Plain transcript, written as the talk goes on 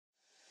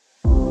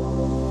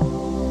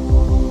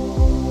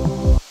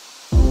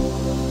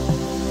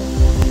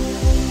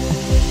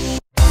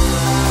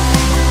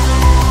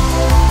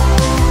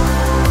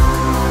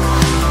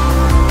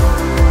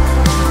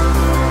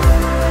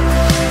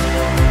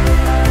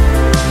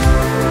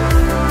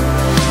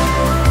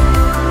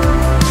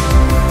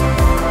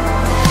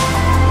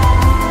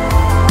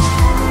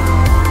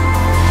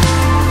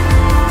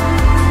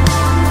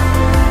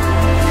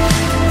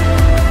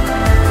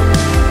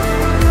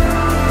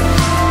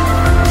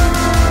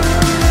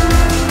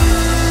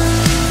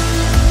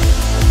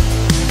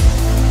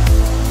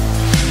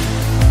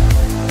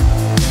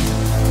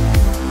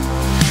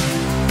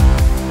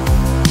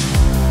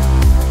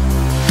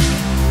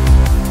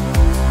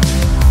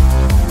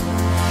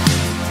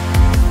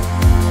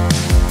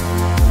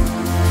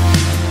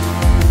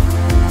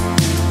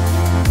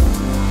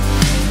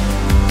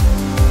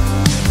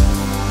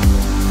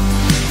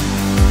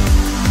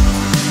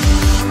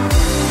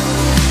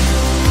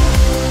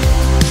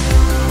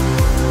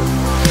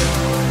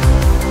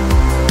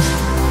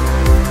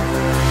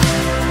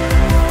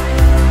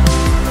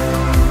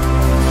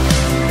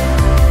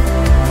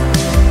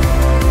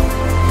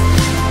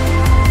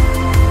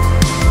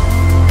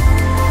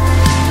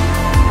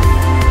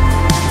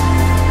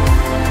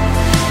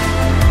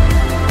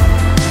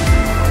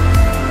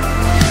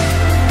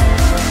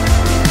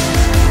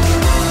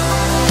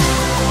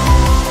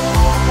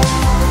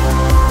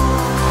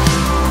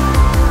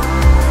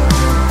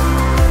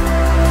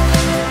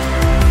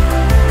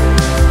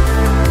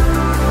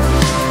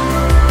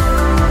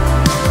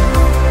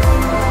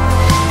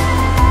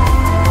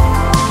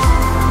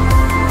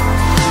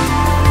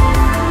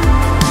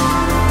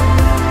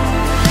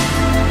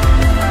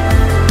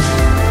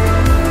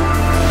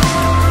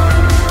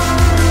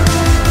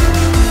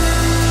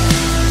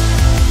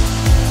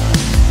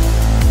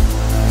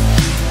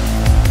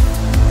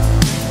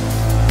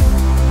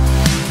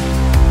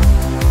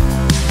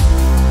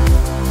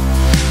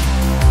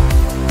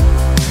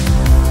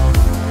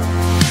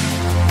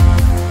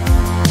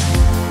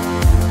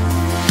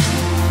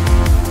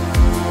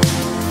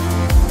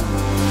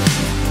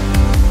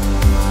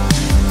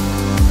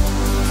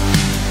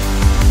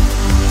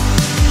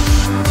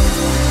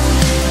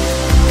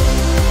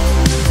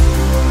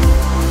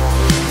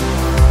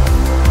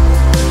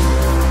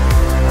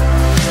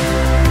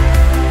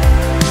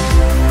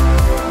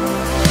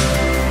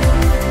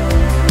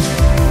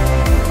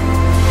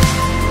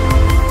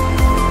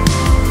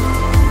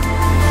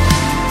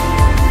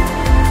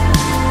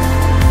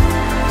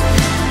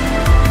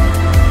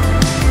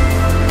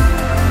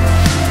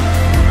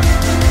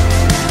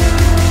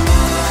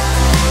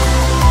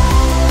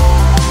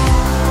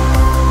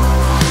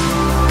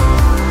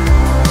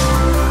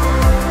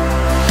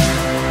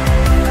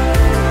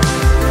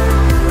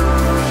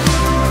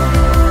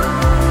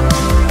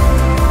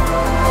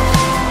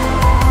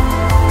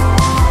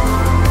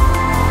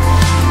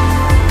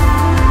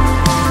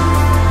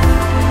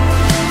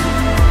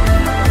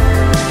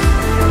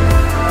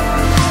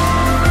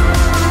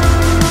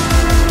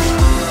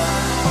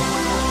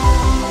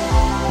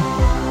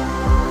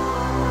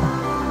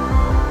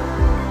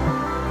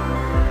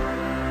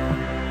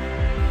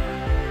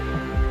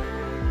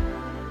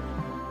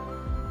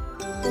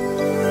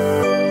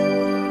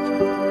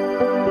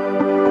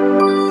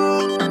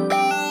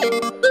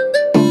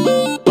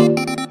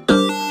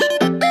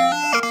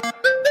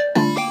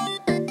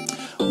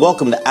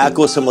Welcome to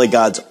ATCOAG Assembly of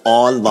God's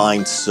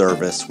online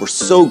service. We're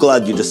so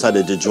glad you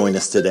decided to join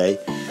us today.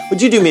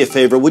 Would you do me a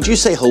favor? Would you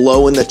say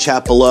hello in the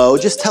chat below?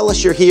 Just tell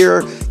us you're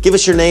here. Give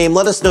us your name.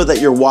 Let us know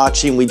that you're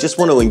watching. We just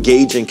want to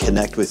engage and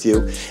connect with you.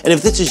 And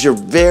if this is your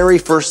very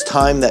first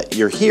time that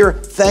you're here,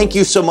 thank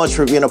you so much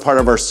for being a part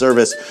of our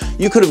service.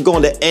 You could have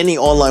gone to any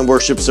online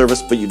worship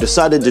service, but you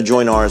decided to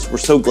join ours. We're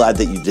so glad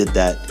that you did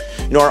that.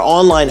 You know, our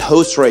online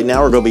hosts right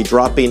now are going to be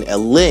dropping a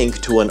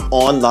link to an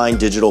online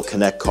digital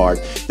connect card.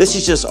 This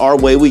is just our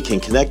way we can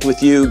connect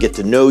with you, get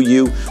to know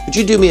you. Would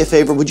you do me a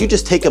favor? Would you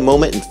just take a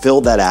moment and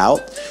fill that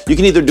out? You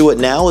can either do it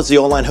now as the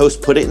online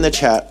host put it in the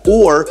chat,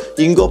 or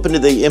you can go up into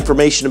the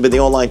information about the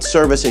online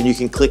service and you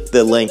can click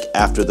the link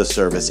after the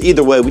service.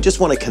 Either way, we just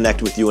want to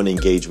connect with you and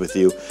engage with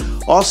you.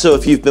 Also,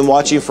 if you've been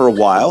watching for a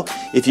while,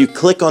 if you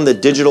click on the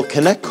digital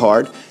connect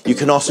card, you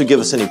can also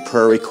give us any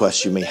prayer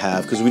requests you may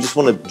have, because we just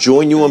want to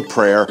join you in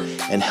prayer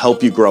and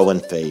help you grow in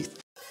faith.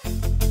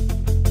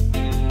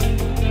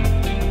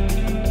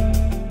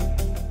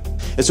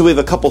 And so we have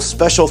a couple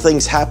special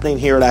things happening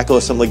here at ATCOAG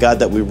Assembly of God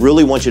that we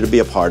really want you to be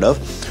a part of.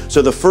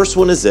 So the first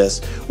one is this: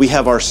 we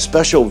have our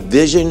special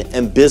vision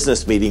and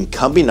business meeting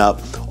coming up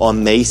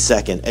on May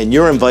 2nd, and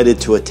you're invited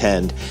to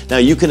attend. Now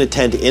you can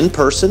attend in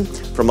person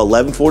from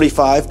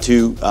 11:45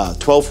 to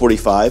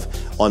 12:45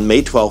 on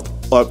May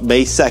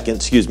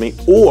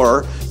 2nd,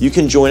 or you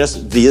can join us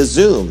via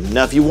Zoom.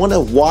 Now, if you want to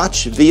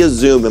watch via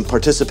Zoom and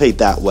participate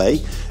that way,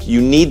 you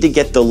need to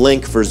get the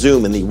link for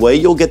Zoom, and the way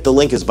you'll get the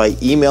link is by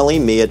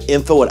emailing me at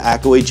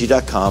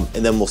info@atcoag.com,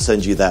 and then we'll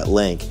send you that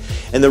link.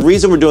 And the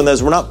reason we're doing that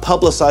is we're not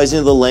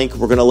publicizing the link.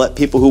 We're going to let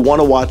people who want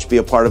to watch be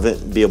a part of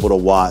it and be able to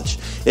watch.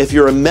 If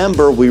you're a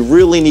member, we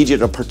really need you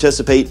to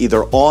participate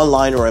either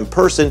online or in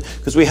person,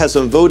 because we have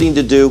some voting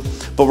to do,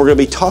 but we're going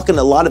to be talking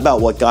a lot about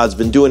what God's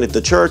been doing at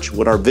the church,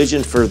 what our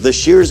vision for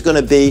this year is going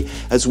to be,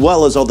 as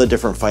well as all the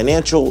different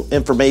financial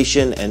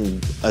information,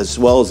 and as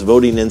well as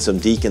voting in some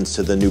deacons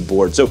to the new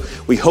board. So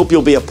we hope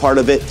you'll be a part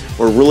of it.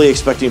 We're really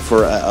expecting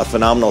for a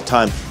phenomenal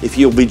time. If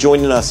you'll be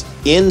joining us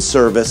in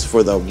service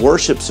for the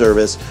worship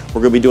service,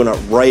 we're going to be doing it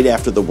right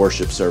after the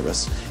worship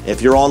service. If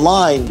you're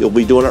online, you'll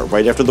be doing it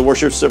right after the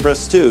worship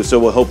service too. So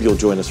we'll hope you'll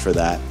join us for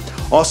that.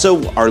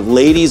 Also, our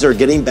ladies are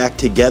getting back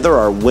together.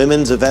 Our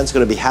women's event's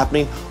going to be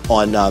happening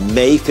on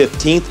May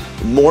 15th.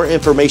 More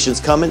information's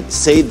coming.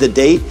 Save the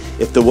date.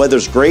 If the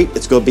weather's great,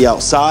 it's going to be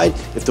outside.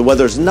 If the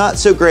weather's not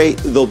so great,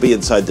 they'll be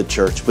inside the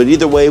church. But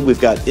either way,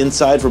 we've got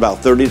inside for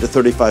about 30 to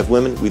 35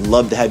 women. We'd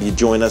love to have you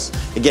join us.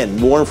 Again,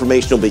 more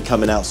information will be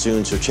coming out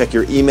soon, so check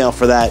your email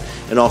for that.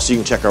 And also you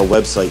can check our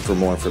website for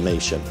more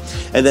information.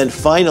 And then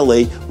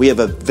finally, we have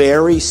a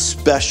very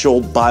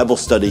special Bible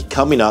study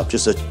coming up,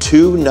 just a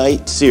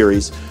 2-night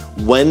series,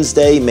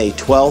 Wednesday, May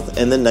 12th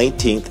and the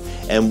 19th.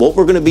 And what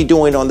we're going to be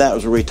doing on that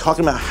is we're going to be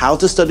talking about how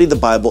to study the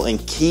Bible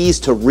and keys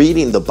to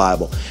reading the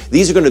Bible.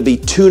 These are going to be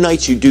 2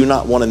 nights you do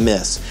not want to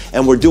miss.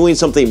 And we're doing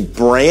something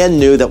brand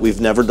new that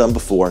we've never done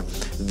before.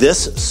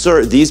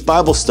 These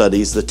Bible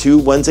studies, the 2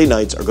 Wednesday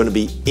nights, are going to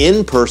be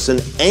in person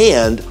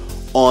and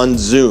on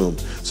Zoom.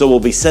 So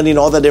we'll be sending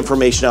all that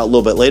information out a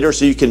little bit later,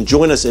 so you can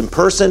join us in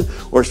person,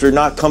 or if you're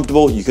not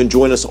comfortable, you can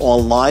join us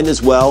online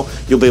as well.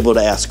 You'll be able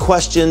to ask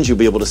questions, you'll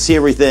be able to see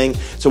everything.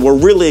 So we're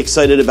really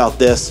excited about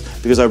this,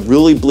 because I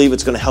really believe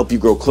it's going to help you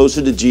grow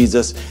closer to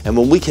Jesus. And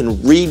when we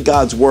can read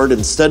God's Word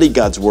and study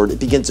God's Word, it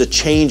begins to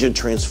change and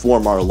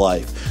transform our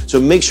life. So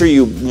make sure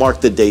you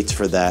mark the dates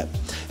for that.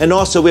 And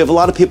also, we have a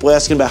lot of people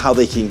asking about how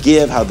they can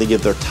give, how they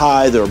give their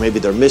tithe, or maybe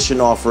their mission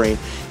offering.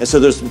 And so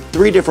there's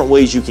 3 different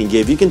ways you can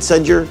give. You can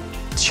send your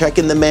check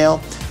in the mail,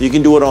 you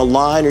can do it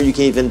online, or you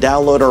can even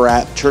download our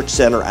app, Church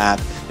Center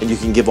app, and you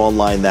can give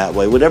online that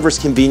way. Whatever's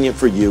convenient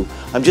for you.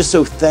 I'm just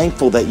so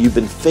thankful that you've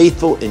been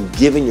faithful in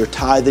giving your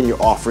tithe and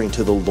your offering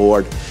to the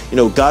Lord. You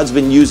know, God's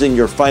been using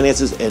your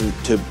finances and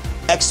to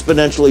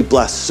exponentially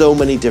bless so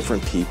many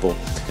different people.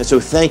 And so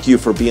thank you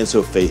for being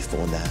so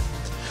faithful in that.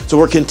 So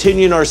we're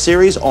continuing our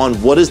series on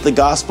What is the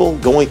Gospel,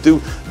 going through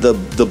the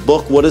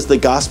book What is the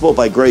Gospel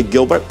by Greg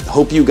Gilbert.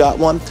 Hope you got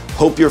one.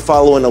 Hope you're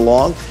following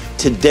along.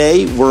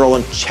 Today we're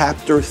on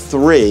chapter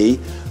 3,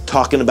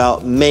 talking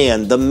about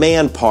man, the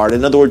man part.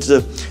 In other words,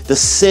 the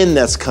sin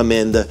that's come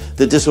in, the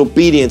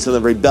disobedience and the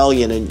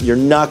rebellion, and you're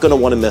not going to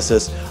want to miss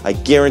this. I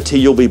guarantee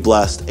you'll be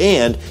blessed,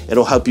 and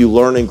it'll help you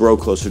learn and grow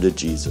closer to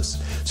Jesus.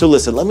 So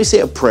listen, let me say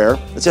a prayer.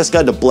 Let's ask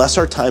God to bless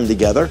our time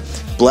together,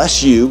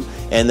 bless you,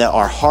 and that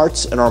our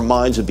hearts and our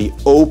minds would be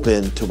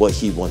open to what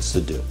He wants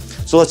to do.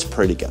 So let's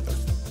pray together.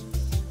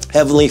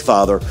 Heavenly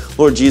Father,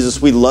 Lord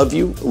Jesus, we love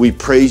you. We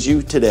praise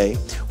you today.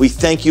 We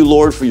thank you,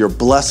 Lord, for your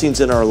blessings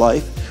in our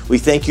life. We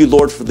thank you,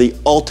 Lord, for the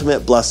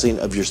ultimate blessing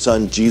of your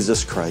Son,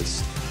 Jesus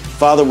Christ.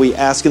 Father, we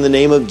ask in the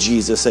name of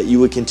Jesus that you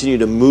would continue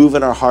to move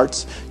in our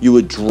hearts. You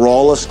would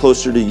draw us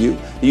closer to you.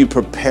 That you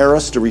prepare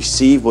us to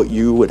receive what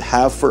you would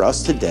have for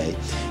us today.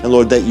 And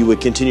Lord, that you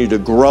would continue to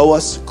grow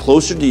us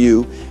closer to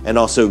you and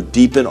also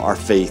deepen our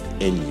faith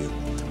in you.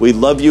 We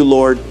love you,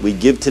 Lord. We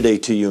give today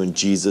to you in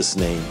Jesus'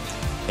 name.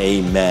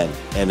 Amen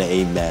and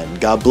amen.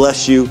 God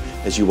bless you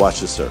as you watch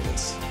the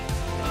service.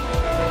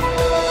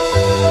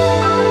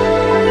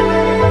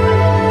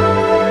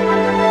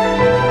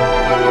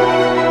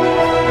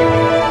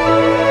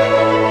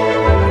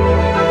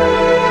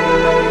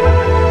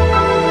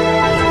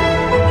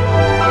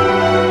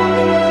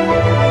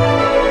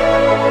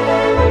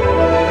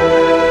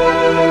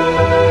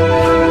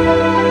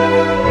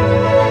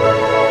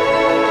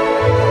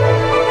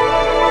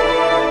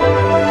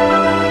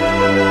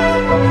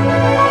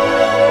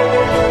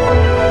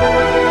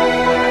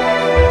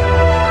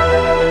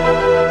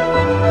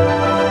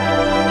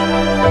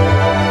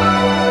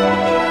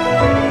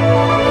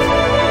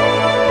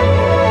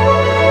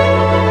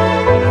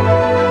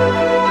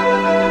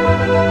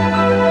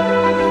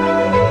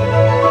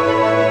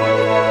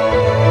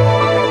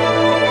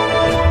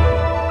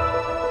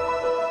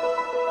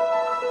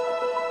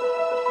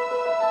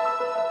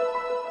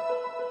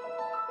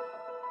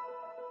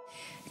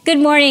 Good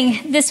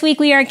morning. This week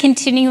we are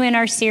continuing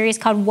our series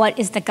called What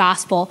is the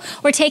Gospel?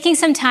 We're taking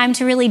some time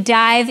to really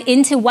dive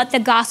into what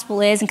the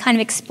gospel is and kind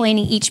of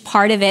explaining each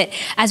part of it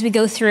as we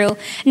go through.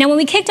 Now, when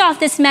we kicked off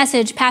this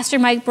message, Pastor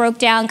Mike broke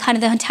down kind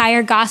of the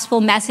entire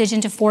gospel message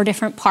into 4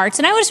 different parts.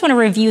 And I just want to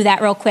review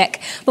that real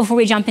quick before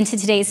we jump into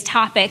today's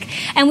topic.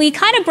 And we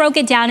kind of broke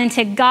it down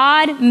into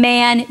God,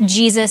 man,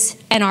 Jesus,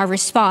 and our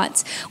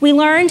response. We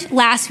learned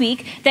last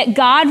week that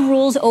God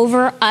rules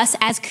over us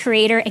as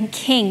creator and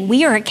king.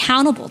 We are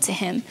accountable to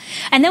him.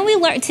 And then we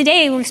learned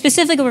today, we're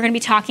going to be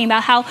talking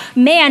about how,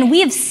 man,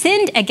 we have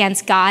sinned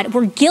against God.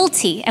 We're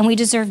guilty and we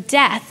deserve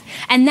death.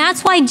 And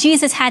that's why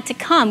Jesus had to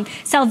come.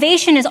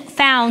 Salvation is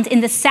found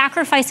in the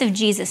sacrifice of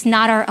Jesus,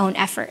 not our own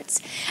efforts.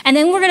 And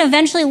then we're going to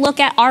eventually look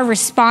at our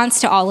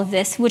response to all of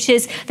this, which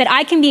is that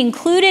I can be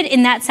included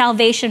in that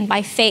salvation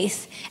by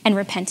faith and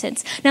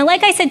repentance. Now,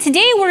 like I said,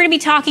 today we're going to be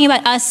talking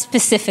about us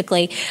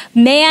specifically,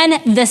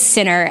 man, the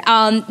sinner.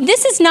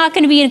 This is not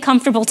going to be a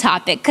comfortable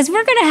topic because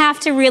we're going to have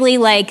to really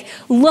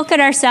look at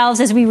ourselves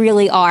as we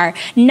really are,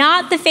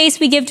 not the face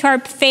we give to our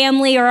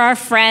family or our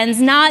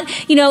friends, not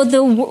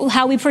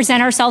how we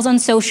present ourselves on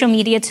social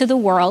media to the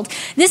world.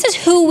 This is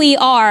who we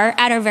are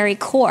at our very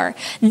core.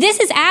 This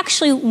is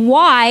actually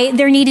why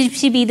there needed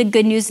to be the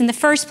good news in the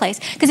first place.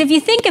 Because if you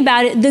think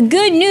about it, the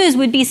good news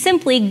would be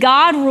simply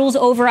God rules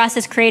over us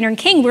as creator and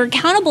king. We're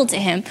accountable to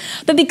him.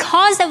 But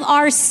because of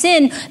our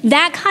sin,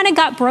 that kind of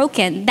got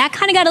broken. That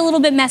kind of got a little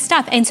bit messed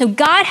up. And so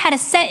God had to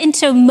set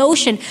into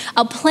motion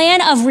a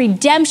plan of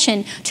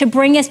redemption to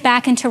bring us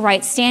back into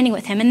right standing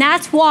with him. And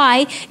that's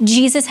why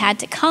Jesus had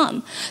to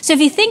come. So if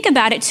you think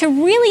about it, to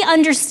really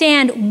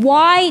understand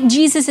why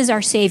Jesus is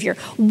our Savior,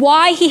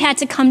 why he had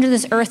to come to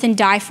this earth and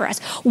die for us,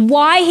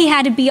 why he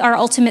had to be our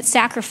ultimate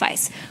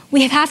sacrifice,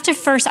 we have to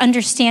first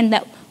understand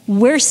that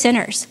we're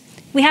sinners.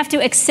 We have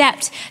to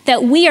accept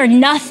that we are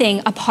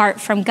nothing apart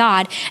from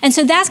God. And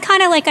so that's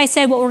kind of, like I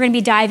said, what we're going to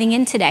be diving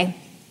in today.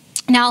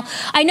 Now,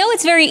 I know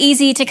it's very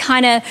easy to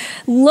kind of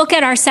look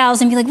at ourselves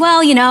and be like,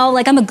 well,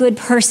 I'm a good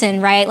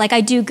person, right?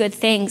 I do good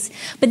things.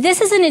 But this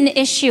isn't an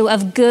issue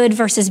of good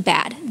versus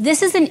bad.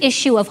 This is an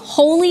issue of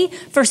holy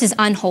versus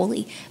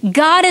unholy.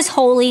 God is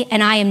holy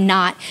and I am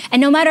not.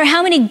 And no matter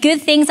how many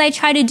good things I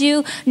try to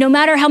do, no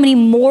matter how many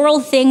moral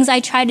things I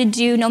try to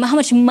do, no matter how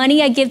much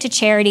money I give to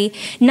charity,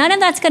 none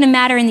of that's going to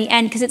matter in the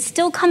end because it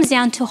still comes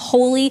down to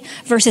holy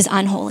versus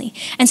unholy.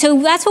 And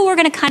so that's what we're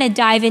going to kind of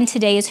dive in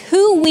today is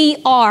who we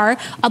are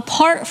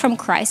apart from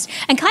Christ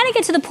and kind of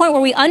get to the point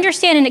where we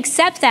understand and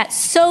accept that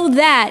so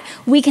that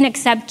we can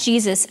accept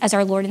Jesus as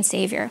our Lord and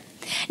Savior.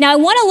 Now, I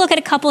want to look at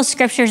a couple of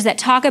scriptures that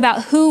talk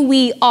about who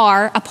we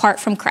are apart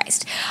from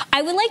Christ.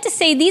 I would like to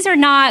say these are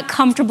not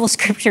comfortable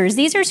scriptures.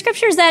 These are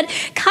scriptures that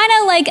kind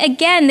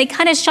of they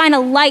kind of shine a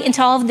light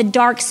into all of the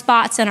dark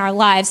spots in our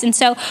lives. And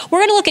so we're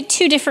going to look at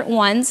 2 different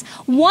ones.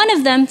 One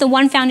of them, the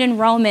one found in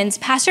Romans,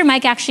 Pastor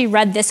Mike actually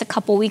read this a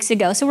couple weeks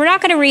ago. So we're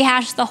not going to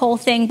rehash the whole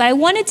thing, but I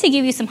wanted to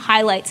give you some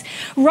highlights.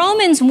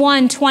 Romans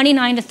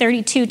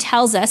 1:29-32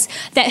 tells us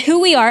that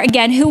who we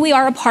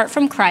are apart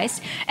from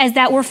Christ, is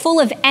that we're full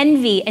of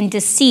envy and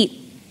deceit,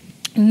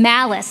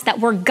 malice, that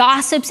we're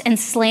gossips and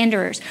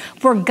slanderers,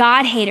 we're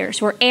God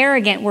haters, we're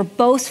arrogant, we're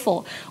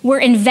boastful, we're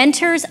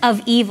inventors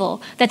of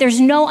evil, that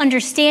there's no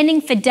understanding,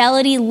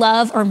 fidelity,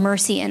 love, or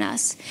mercy in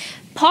us.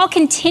 Paul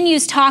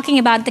continues talking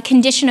about the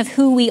condition of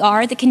who we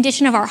are, the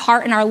condition of our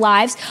heart and our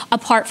lives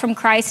apart from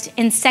Christ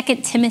in 2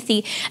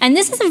 Timothy. And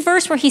this is a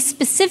verse where he's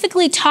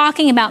specifically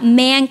talking about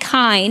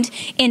mankind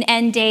in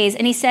end days.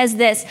 And he says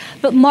this,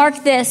 but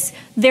mark this,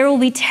 there will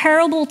be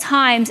terrible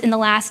times in the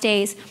last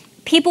days.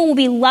 People will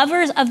be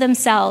lovers of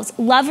themselves,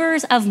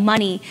 lovers of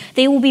money.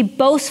 They will be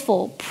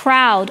boastful,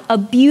 proud,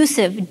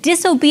 abusive,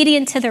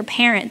 disobedient to their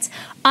parents,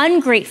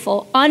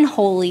 ungrateful,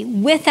 unholy,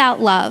 without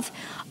love,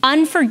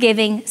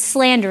 unforgiving,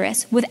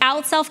 slanderous,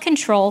 without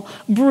self-control,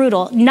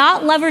 brutal,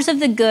 not lovers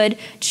of the good,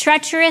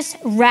 treacherous,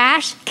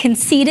 rash,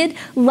 conceited,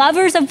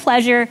 lovers of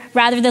pleasure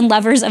rather than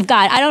lovers of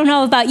God. I don't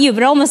know about you,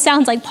 but it almost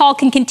sounds like Paul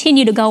can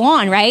continue to go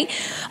on, right?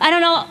 I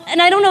don't know,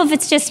 and I don't know if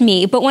it's just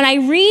me, but when I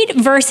read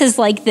verses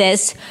like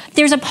this,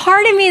 there's a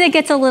part of me that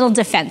gets a little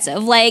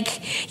defensive.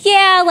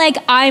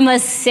 I'm a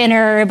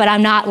sinner, but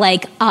I'm not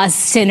a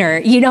sinner.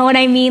 You know what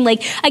I mean?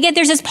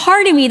 There's this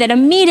part of me that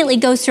immediately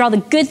goes through all the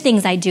good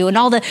things I do and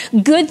all the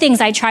good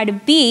things I try to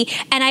be,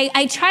 and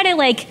I try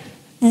to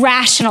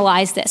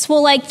rationalize this.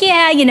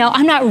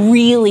 I'm not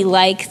really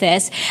like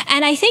this.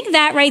 And I think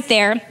that right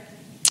there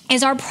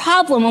is our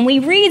problem. When we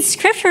read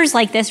scriptures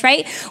like this,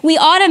 right, we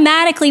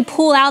automatically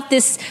pull out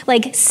this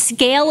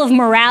scale of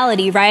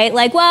morality, right?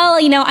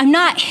 I'm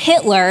not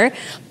Hitler,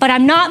 but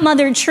I'm not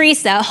Mother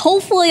Teresa.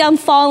 Hopefully I'm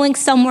falling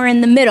somewhere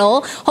in the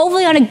middle.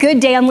 Hopefully on a good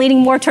day, I'm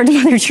leaning more towards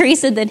Mother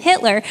Teresa than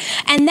Hitler.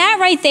 And that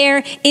right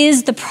there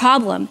is the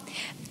problem.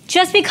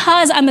 Just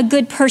because I'm a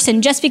good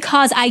person, just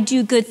because I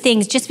do good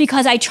things, just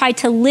because I try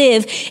to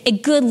live a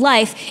good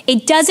life,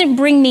 it doesn't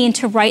bring me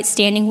into right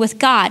standing with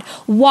God.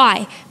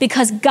 Why?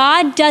 Because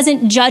God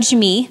doesn't judge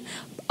me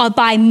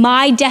by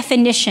my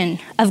definition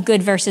of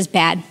good versus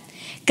bad.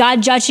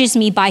 God judges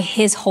me by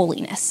his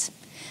holiness.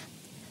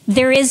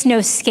 there is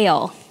no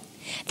scale.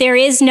 There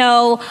is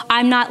no,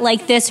 I'm not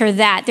like this or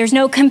that. There's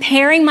no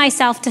comparing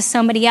myself to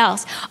somebody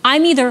else.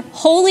 I'm either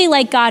holy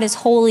like God is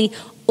holy,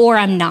 or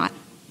I'm not.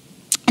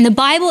 And the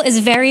Bible is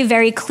very,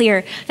 very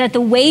clear that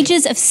the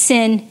wages of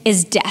sin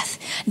is death.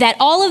 That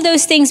all of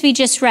those things we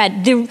just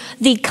read,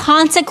 the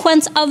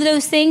consequence of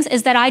those things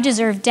is that I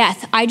deserve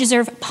death. I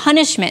deserve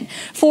punishment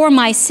for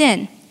my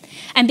sin.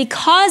 And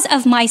because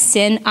of my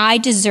sin, I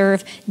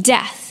deserve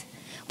death.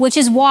 Which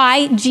is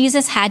why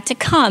Jesus had to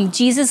come.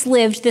 Jesus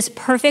lived this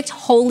perfect,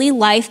 holy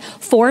life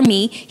for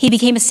me. He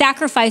became a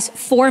sacrifice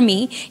for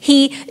me.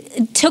 He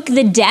took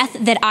the death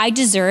that I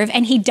deserve,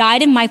 and he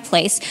died in my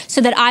place so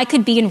that I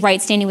could be in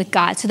right standing with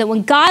God. So that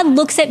when God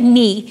looks at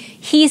me,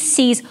 he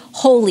sees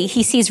holy,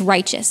 he sees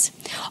righteous.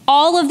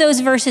 All of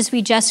those verses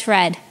we just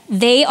read,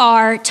 they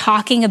are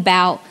talking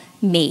about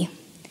me.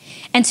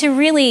 And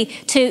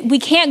we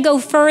can't go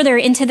further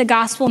into the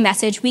gospel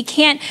message. We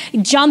can't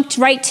jump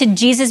right to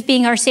Jesus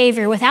being our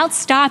Savior without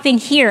stopping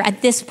here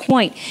at this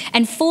point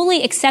and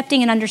fully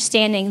accepting and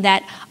understanding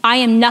that I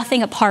am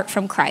nothing apart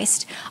from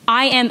Christ.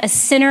 I am a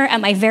sinner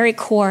at my very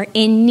core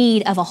in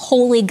need of a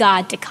holy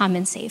God to come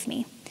and save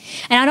me.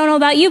 And I don't know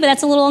about you, but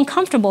that's a little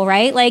uncomfortable,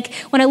 right? Like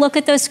when I look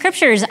at those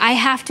scriptures, I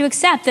have to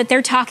accept that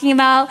they're talking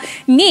about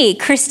me,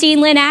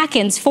 Christine Lynn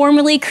Atkins,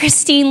 formerly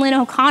Christine Lynn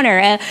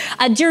O'Connor,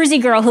 a Jersey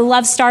girl who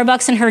loves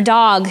Starbucks and her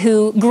dog,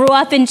 who grew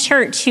up in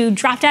church, who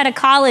dropped out of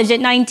college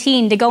at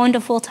 19 to go into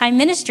full-time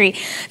ministry.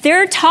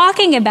 They're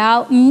talking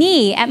about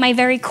me at my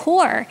very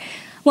core.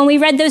 When we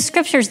read those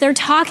scriptures, they're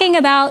talking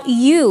about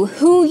you,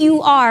 who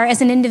you are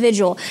as an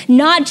individual,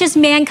 not just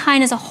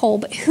mankind as a whole,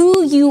 but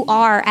who you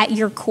are at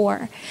your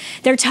core.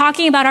 They're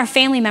talking about our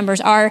family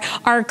members, our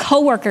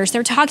coworkers.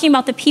 They're talking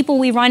about the people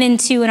we run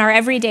into in our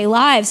everyday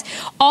lives.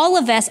 All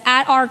of us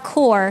at our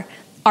core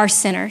are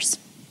sinners.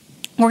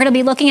 We're going to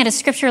be looking at a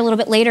scripture a little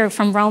bit later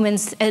from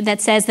Romans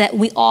that says that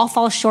we all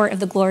fall short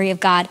of the glory of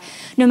God.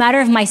 No matter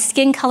of my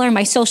skin color,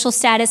 my social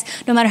status,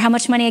 no matter how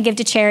much money I give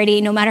to charity,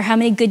 no matter how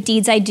many good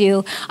deeds I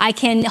do, I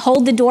can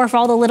hold the door for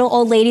all the little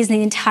old ladies in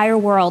the entire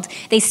world.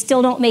 They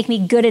still don't make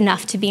me good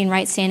enough to be in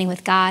right standing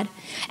with God.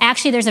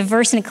 Actually, there's a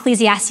verse in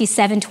Ecclesiastes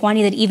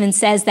 7:20 that even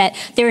says that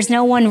there is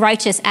no one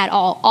righteous at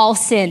all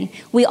sin.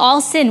 We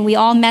all sin, we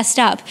all messed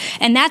up.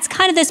 And that's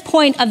kind of this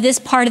point of this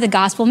part of the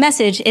gospel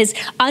message is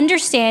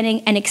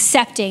understanding and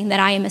accepting that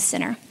I am a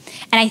sinner.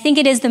 And I think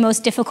it is the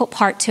most difficult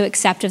part to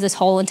accept of this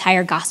whole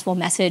entire gospel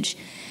message.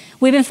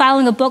 We've been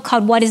following a book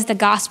called What is the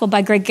Gospel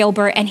by Greg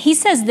Gilbert, and he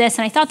says this,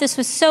 and I thought this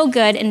was so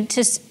good and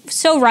just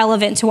so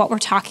relevant to what we're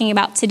talking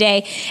about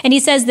today. And he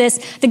says this: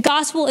 the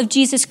gospel of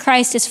Jesus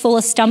Christ is full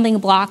of stumbling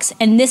blocks,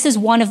 and this is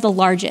one of the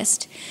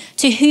largest.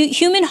 To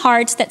human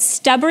hearts that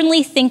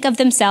stubbornly think of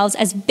themselves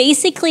as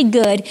basically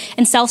good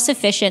and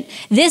self-sufficient,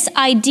 this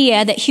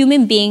idea that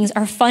human beings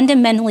are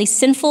fundamentally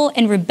sinful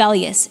and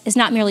rebellious is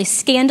not merely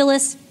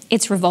scandalous,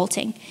 it's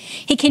revolting.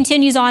 He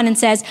continues on and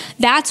says,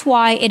 that's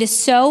why it is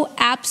so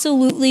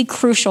absolutely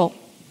crucial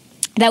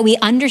that we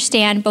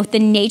understand both the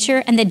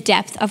nature and the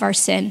depth of our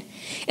sin.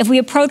 If we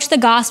approach the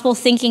gospel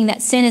thinking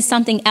that sin is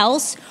something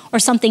else or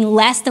something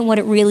less than what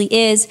it really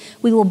is,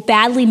 we will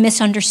badly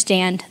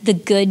misunderstand the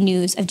good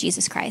news of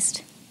Jesus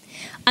Christ.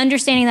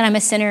 Understanding that I'm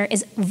a sinner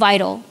is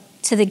vital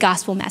to the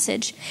gospel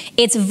message.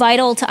 It's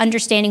vital to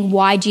understanding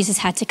why Jesus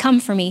had to come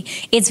for me.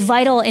 It's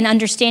vital in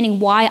understanding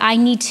why I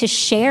need to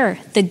share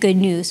the good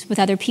news with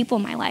other people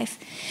in my life.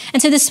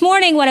 And so this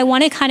morning, what I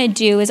want to kind of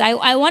do is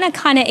I want to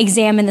kind of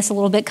examine this a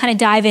little bit, kind of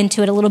dive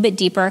into it a little bit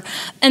deeper.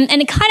 And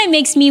it kind of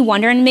makes me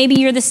wonder, and maybe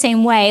you're the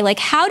same way, like,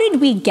 how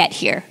did we get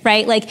here,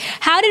 right? Like,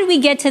 how did we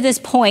get to this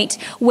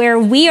point where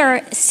we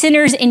are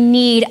sinners in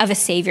need of a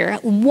Savior?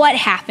 What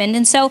happened?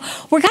 And so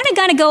we're kind of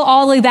going to go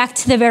all the way back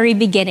to the very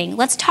beginning.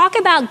 Let's talk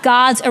about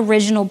God's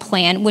original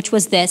plan, which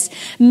was this: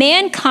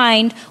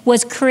 mankind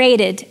was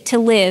created to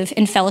live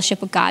in fellowship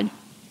with God.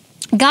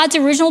 God's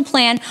original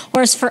plan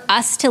was for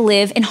us to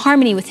live in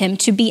harmony with him,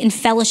 to be in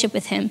fellowship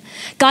with him.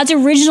 God's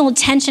original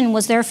intention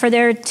was for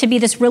there to be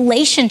this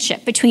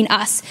relationship between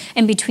us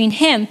and between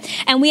him.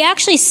 And we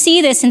actually see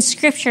this in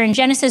scripture in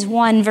Genesis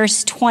 1,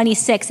 verse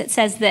 26. It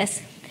says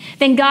this: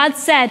 then God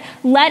said,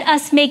 let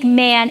us make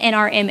man in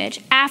our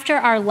image, after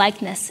our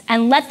likeness,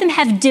 and let them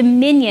have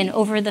dominion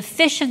over the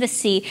fish of the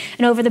sea,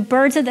 and over the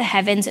birds of the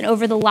heavens, and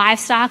over the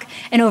livestock,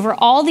 and over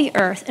all the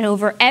earth, and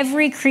over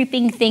every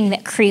creeping thing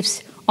that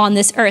creeps on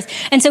this earth.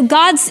 And so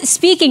God's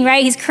speaking,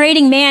 right? He's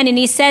creating man, and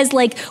he says,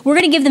 like, we're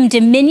going to give them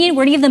dominion.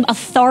 We're going to give them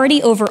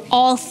authority over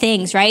all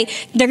things, right?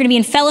 They're going to be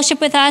in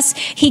fellowship with us.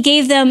 He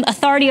gave them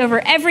authority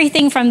over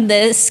everything from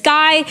the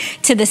sky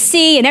to the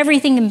sea and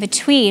everything in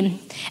between.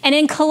 And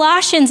in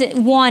Colossians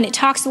 1, it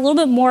talks a little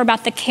bit more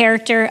about the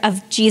character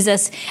of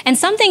Jesus. And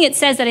something it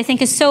says that I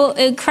think is so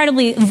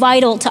incredibly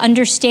vital to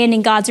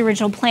understanding God's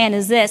original plan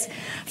is this: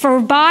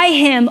 for by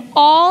him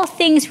all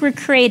things were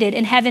created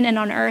in heaven and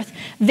on earth,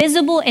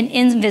 visible and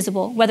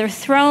invisible, whether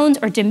thrones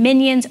or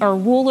dominions or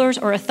rulers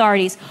or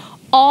authorities.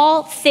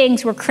 All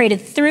things were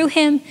created through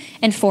him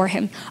and for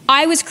him.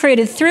 I was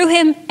created through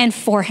him and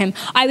for him.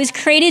 I was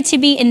created to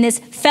be in this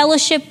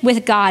fellowship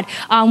with God.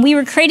 We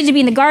were created to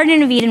be in the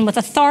Garden of Eden with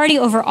authority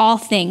over all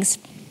things.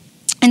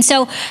 And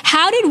so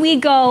how did we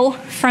go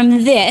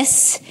from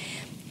this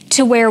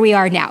to where we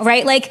are now,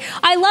 right? Like,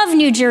 I love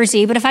New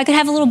Jersey, but if I could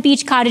have a little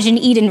beach cottage in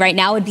Eden right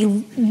now, I would be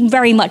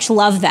very much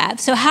love that.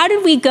 So how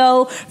did we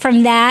go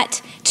from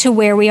that to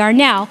where we are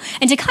now?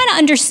 And to kind of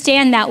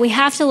understand that, we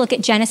have to look at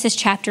Genesis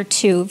chapter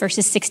 2,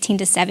 verses 16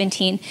 to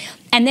 17.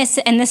 And this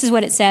is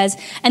what it says.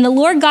 And the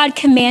Lord God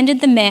commanded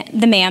the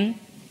man,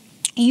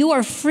 you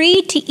are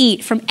free to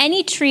eat from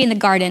any tree in the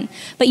garden,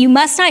 but you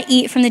must not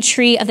eat from the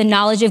tree of the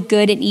knowledge of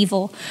good and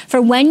evil.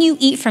 For when you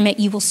eat from it,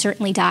 you will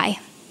certainly die.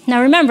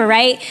 Now remember,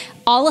 right?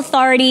 All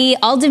authority,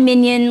 all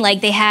dominion,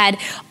 like they had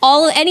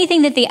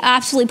anything that they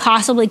absolutely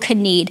possibly could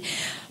need.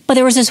 But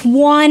there was this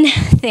one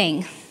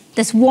thing.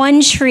 This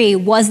one tree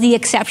was the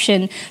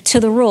exception to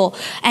the rule.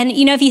 And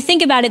if you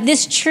think about it,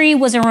 this tree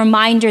was a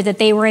reminder that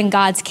they were in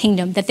God's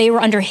kingdom, that they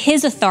were under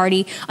his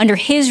authority, under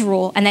his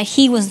rule, and that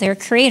he was their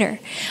creator.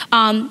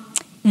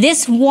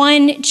 This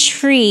one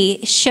tree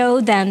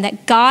showed them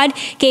that God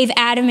gave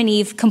Adam and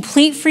Eve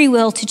complete free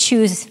will to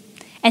choose,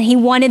 and he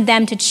wanted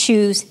them to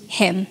choose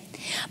him.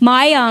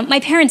 My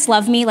parents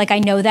love me, like I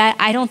know that.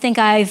 I don't think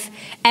I've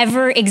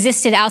ever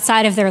existed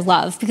outside of their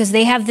love, because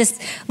they have this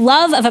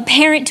love of a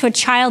parent to a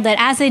child that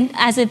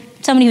as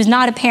somebody who's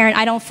not a parent,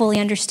 I don't fully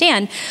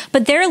understand.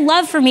 But their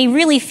love for me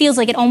really feels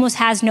like it almost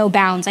has no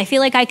bounds. I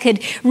feel like I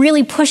could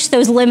really push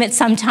those limits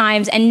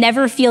sometimes and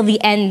never feel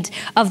the end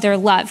of their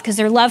love, because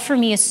their love for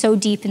me is so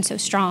deep and so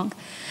strong.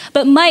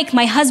 But Mike,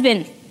 my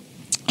husband,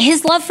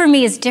 his love for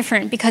me is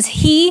different, because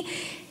he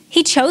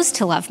chose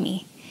to love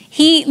me.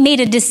 He made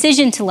a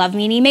decision to love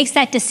me, and he makes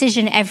that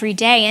decision every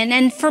day.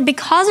 And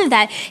because of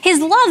that,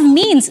 his love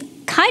means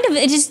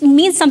it just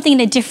means something in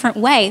a different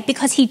way,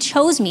 because he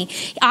chose me.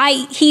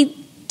 He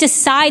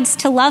decides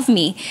to love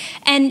me.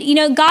 And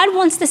God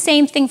wants the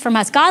same thing from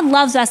us. God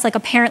loves us like a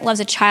parent loves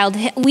a child.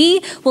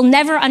 We will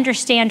never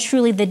understand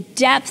truly the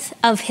depth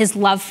of his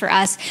love for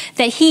us,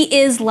 that he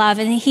is love,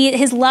 and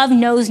his love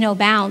knows no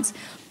bounds.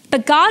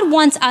 But God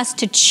wants us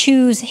to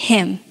choose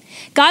him.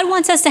 God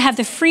wants us to have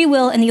the free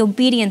will and the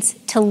obedience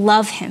to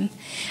love him.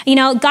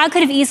 God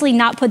could have easily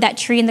not put that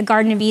tree in the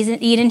Garden of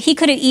Eden. He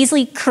could have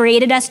easily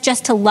created us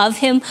just to love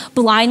him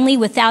blindly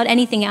without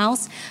anything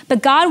else.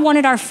 But God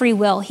wanted our free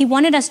will. He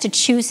wanted us to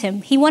choose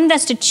him. He wanted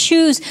us to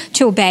choose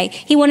to obey.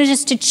 He wanted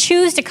us to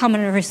choose to come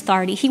under his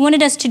authority. He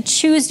wanted us to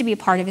choose to be a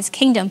part of his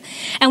kingdom.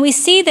 And we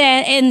see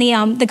that in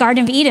the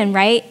Garden of Eden,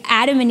 right?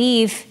 Adam and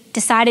Eve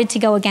decided to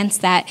go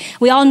against that.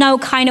 We all know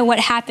kind of what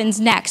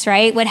happens next,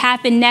 right? What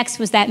happened next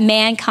was that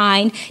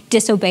mankind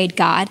disobeyed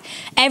God.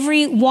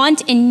 Every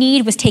want and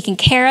need was taken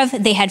care of.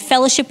 They had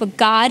fellowship with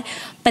God,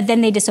 but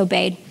then they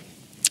disobeyed.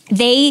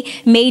 They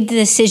made the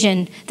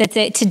decision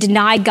to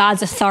deny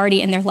God's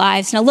authority in their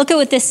lives. Now look at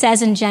what this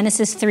says in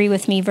Genesis 3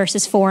 with me,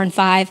 verses 4 and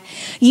 5.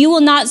 You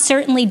will not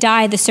certainly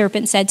die, the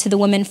serpent said to the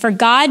woman, for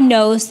God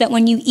knows that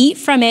when you eat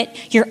from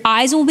it, your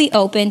eyes will be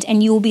opened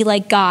and you will be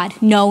like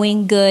God,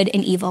 knowing good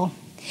and evil.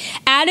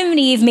 Adam and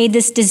Eve made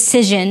this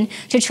decision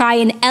to try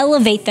and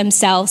elevate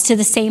themselves to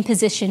the same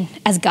position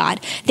as God.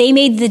 They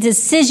made the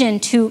decision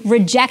to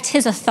reject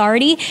his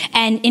authority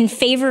and in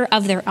favor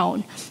of their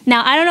own.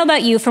 Now, I don't know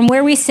about you, from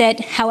where we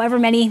sit, however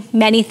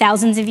many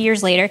thousands of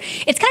years later,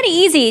 it's kind of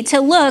easy to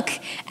look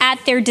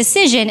at their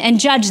decision and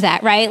judge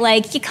that, right?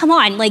 Like, come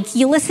on, like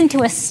you listened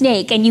to a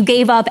snake and you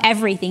gave up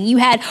everything. You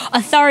had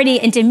authority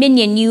and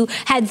dominion. You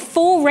had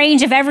full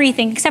range of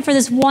everything except for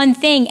this one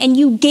thing, and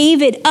you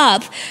gave it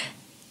up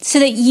so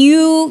that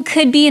you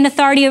could be an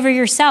authority over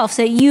yourself,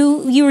 so that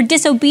you were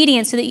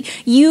disobedient, so that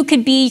you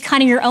could be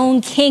kind of your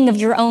own king of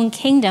your own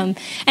kingdom.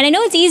 And I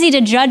know it's easy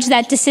to judge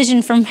that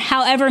decision from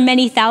however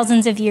many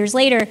thousands of years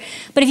later,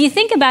 but if you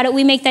think about it,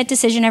 we make that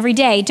decision every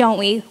day, don't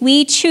we?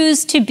 We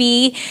choose to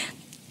be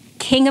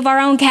king of our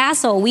own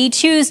castle. We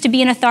choose to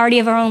be an authority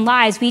of our own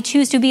lives. We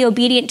choose to be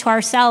obedient to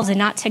ourselves and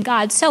not to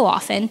God so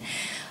often.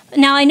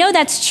 Now, I know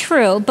that's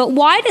true, but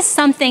why does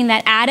something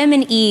that Adam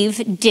and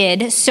Eve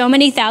did so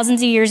many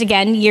thousands of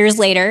years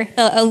later,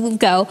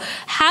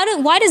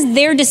 why does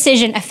their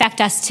decision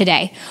affect us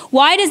today?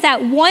 Why does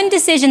that one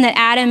decision that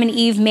Adam and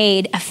Eve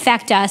made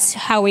affect us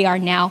how we are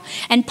now?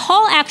 And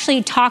Paul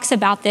actually talks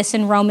about this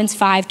in Romans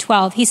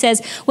 5:12. He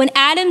says, when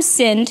Adam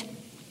sinned,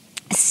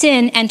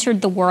 sin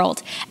entered the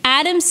world.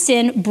 Adam's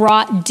sin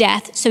brought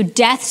death, so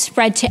death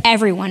spread to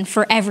everyone,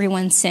 for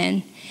everyone's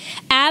sin.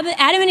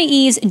 Adam and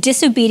Eve's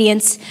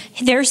disobedience,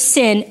 their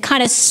sin,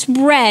 kind of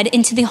spread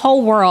into the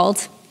whole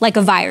world, like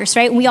a virus,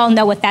 right? We all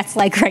know what that's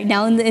like right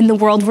now in the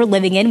world we're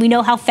living in. We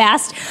know how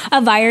fast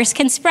a virus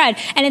can spread.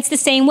 And it's the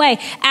same way.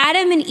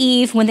 Adam and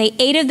Eve, when they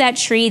ate of that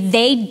tree,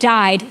 they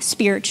died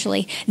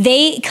spiritually.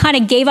 They kind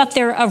of gave up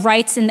their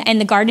rights in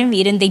the Garden of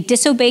Eden. They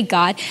disobeyed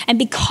God. And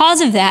because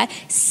of that,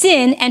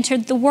 sin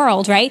entered the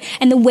world, right?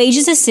 And the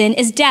wages of sin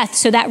is death.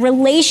 So that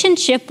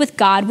relationship with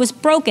God was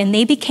broken.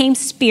 They became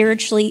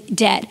spiritually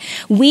dead.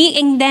 We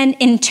then,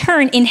 in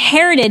turn,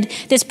 inherited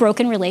this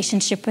broken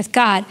relationship with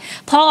God.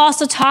 Paul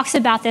also talks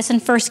about this in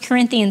 1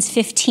 Corinthians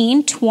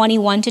 15,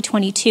 21 to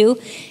 22.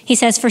 He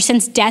says, for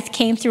since death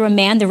came through a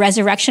man, the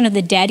resurrection of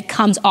the dead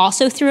comes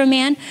also through a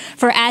man.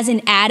 For as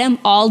in Adam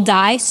all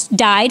died,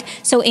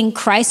 so in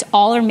Christ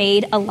all are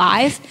made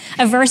alive.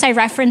 A verse I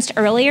referenced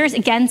earlier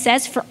again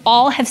says, for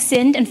all have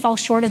sinned and fall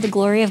short of the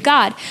glory of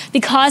God.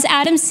 Because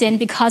Adam sinned,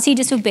 because he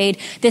disobeyed,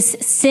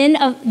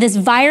 this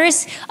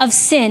virus of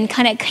sin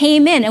kind of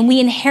came in, and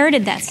we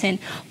inherited that sin.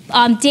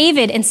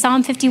 David in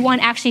Psalm 51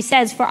 actually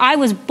says, for I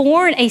was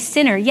born a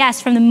sinner.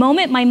 Yes, from the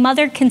moment my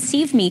mother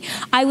conceived me,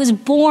 I was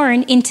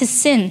born into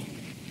sin.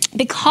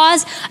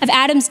 Because of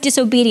Adam's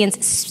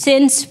disobedience,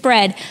 sin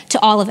spread to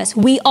all of us.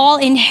 We all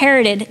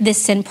inherited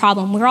this sin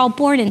problem. We're all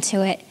born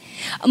into it.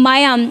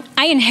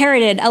 I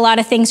inherited a lot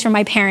of things from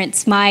my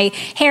parents. My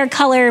hair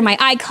color, my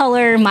eye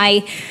color,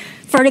 my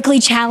vertically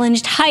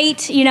challenged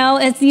height.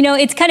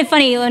 It's kind of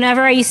funny.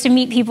 Whenever I used to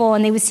meet people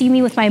and they would see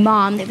me with my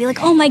mom, they'd be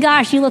like, oh my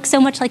gosh, you look so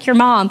much like your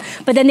mom.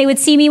 But then they would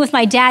see me with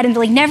my dad and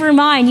be like, never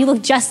mind, you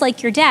look just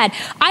like your dad.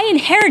 I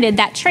inherited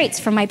that traits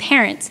from my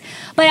parents.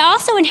 But I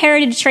also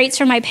inherited traits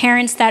from my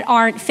parents that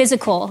aren't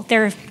physical.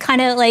 They're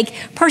kind of like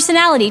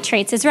personality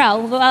traits as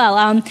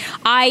well.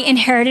 I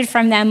inherited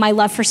from them my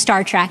love for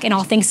Star Trek and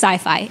all things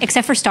sci-fi,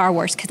 except for Star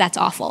Wars, because that's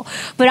awful.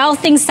 But all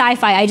things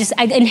sci-fi,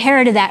 I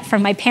inherited that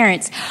from my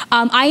parents.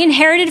 I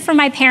inherited from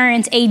my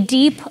parents a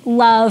deep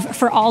love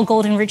for all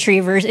golden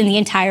retrievers in the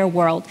entire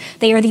world.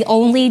 They are the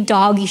only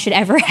dog you should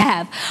ever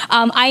have.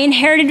 I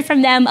inherited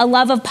from them a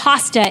love of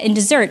pasta and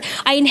dessert.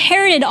 I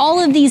inherited all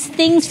of these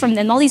things from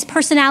them, all these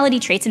personality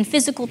traits and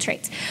physical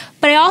traits.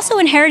 But I also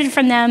inherited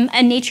from them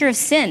a nature of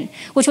sin,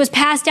 which was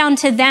passed down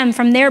to them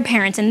from their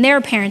parents and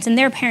their parents and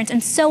their parents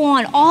and so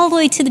on, all the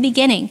way to the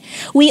beginning.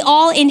 We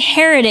all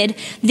inherited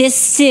this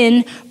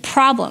sin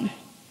problem.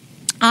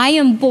 I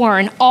am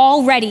born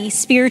already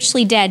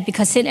spiritually dead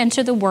because sin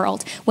entered the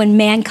world when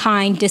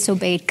mankind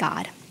disobeyed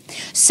God.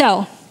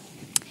 So,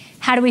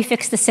 how do we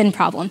fix the sin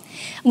problem?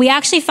 We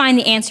actually find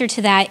the answer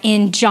to that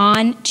in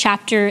John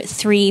chapter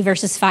 3,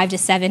 verses 5 to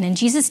 7. And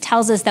Jesus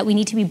tells us that we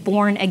need to be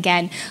born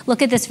again.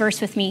 Look at this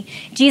verse with me.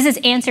 Jesus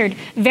answered,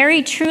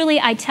 very truly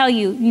I tell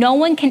you, no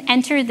one can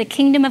enter the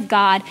kingdom of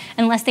God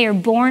unless they are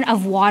born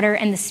of water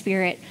and the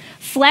Spirit.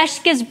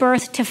 Flesh gives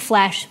birth to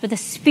flesh, but the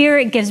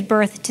Spirit gives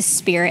birth to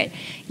spirit.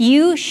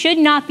 You should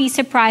not be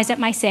surprised at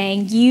my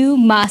saying, you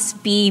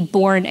must be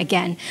born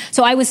again.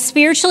 So I was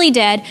spiritually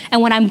dead,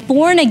 and when I'm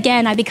born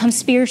again, I become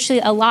spiritually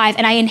alive,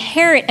 and I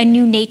inherit a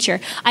new nature.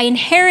 I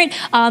inherit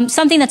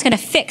something that's going to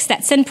fix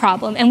that sin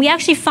problem. And we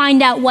actually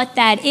find out what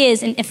that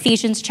is in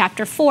Ephesians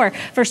chapter 4,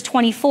 verse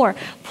 24.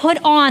 Put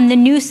on the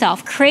new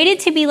self, created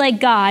to be like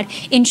God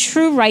in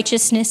true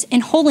righteousness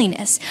and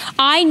holiness.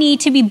 I need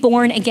to be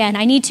born again.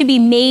 I need to be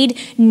made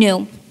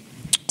new.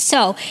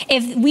 So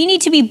if we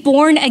need to be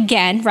born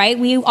again, right?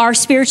 We are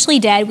spiritually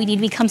dead. We need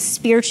to become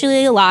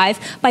spiritually alive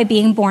by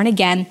being born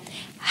again.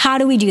 How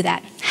do we do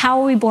that?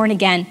 How are we born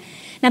again?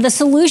 Now, the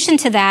solution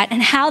to that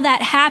and how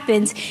that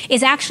happens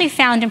is actually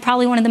found in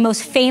probably one of the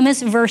most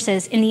famous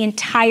verses in the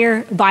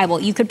entire Bible.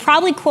 You could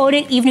probably quote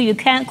it even if you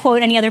can't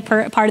quote any other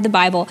part of the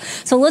Bible.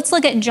 So let's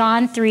look at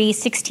John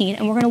 3:16,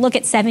 and we're going to look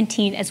at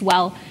 17 as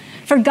well.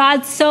 For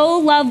God so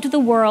loved the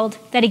world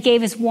that he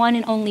gave his one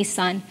and only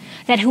Son,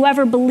 that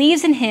whoever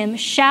believes in him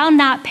shall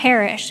not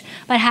perish,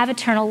 but have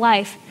eternal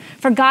life.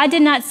 For God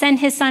did not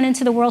send his Son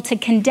into the world to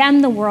condemn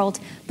the world,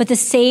 but to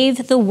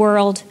save the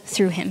world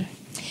through him.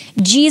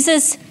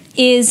 Jesus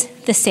is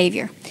the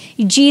Savior.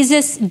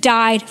 Jesus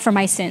died for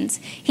my sins.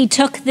 He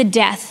took the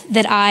death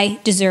that I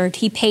deserved.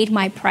 He paid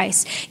my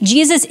price.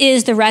 Jesus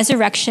is the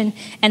resurrection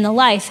and the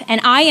life. And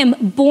I am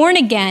born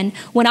again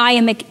when I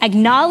am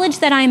acknowledge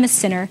that I am a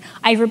sinner.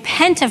 I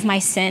repent of my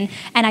sin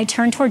and I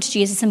turn towards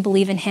Jesus and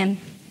believe in him.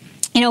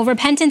 You know,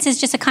 repentance is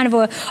just a kind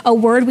of a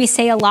word we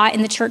say a lot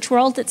in the church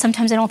world that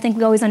sometimes I don't think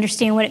we always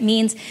understand what it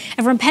means.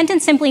 And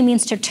repentance simply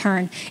means to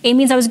turn. It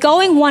means I was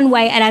going one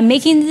way and I'm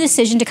making the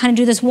decision to kind of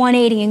do this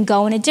 180 and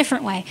go in a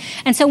different way.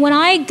 And so when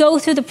I go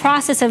through the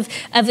process of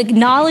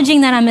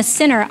acknowledging that I'm a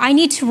sinner, I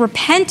need to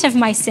repent of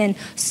my sin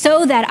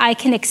so that I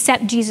can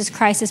accept Jesus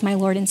Christ as my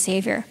Lord and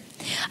Savior.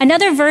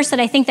 Another verse that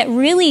I think that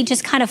really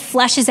just kind of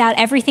fleshes out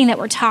everything that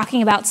we're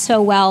talking about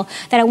so well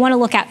that I want to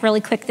look at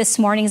really quick this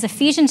morning is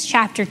Ephesians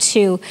chapter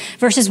 2,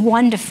 verses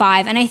 1 to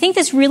 5. And I think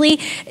this really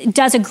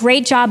does a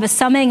great job of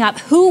summing up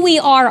who we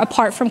are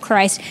apart from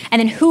Christ and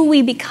then who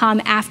we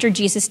become after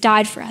Jesus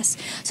died for us.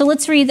 So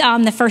let's read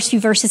the first few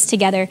verses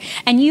together.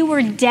 And you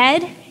were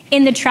dead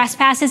in the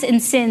trespasses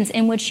and sins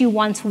in which you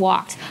once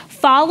walked,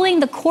 following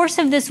the course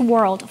of this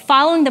world,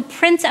 following the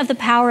prince of the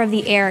power of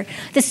the air,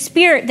 the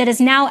spirit that is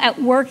now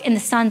at work in the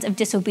sons of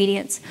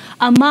disobedience,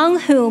 among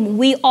whom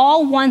we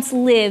all once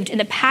lived in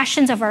the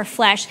passions of our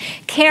flesh,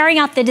 carrying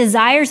out the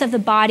desires of the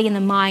body and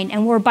the mind,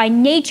 and were by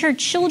nature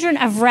children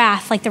of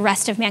wrath like the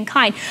rest of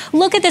mankind.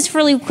 Look at this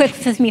really quick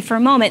with me for a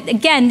moment.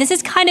 Again, this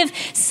is kind of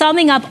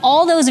summing up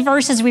all those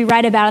verses we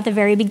read about at the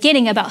very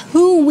beginning about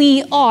who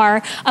we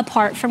are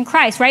apart from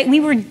Christ, right? We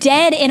were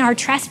dead in our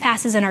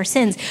trespasses and our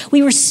sins.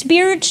 We were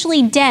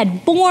spiritually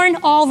dead, born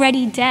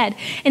already dead.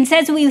 And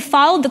says we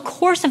followed the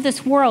course of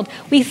this world.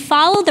 We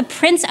followed the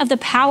prince of the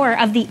power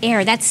of the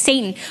air. That's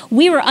Satan.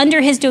 We were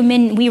under his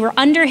dominion. We were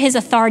under his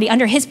authority,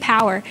 under his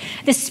power.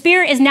 The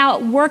spirit is now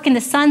at work in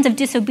the sons of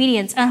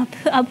disobedience,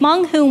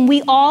 among whom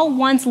we all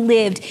once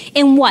lived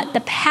in what?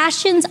 The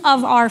passions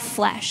of our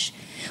flesh.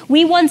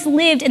 We once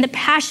lived in the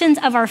passions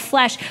of our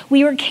flesh.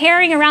 We were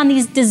carrying around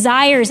these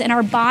desires in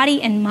our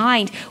body and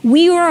mind.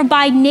 We were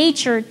by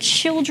nature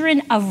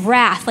children of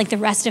wrath like the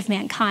rest of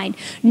mankind.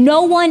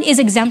 No one is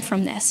exempt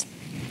from this.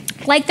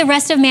 Like the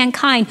rest of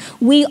mankind,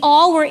 we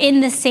all were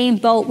in the same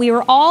boat. We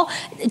were all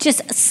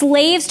just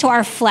slaves to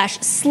our flesh,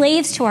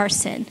 slaves to our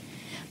sin.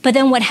 But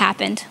then what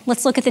happened?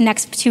 Let's look at the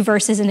next two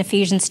verses in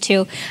Ephesians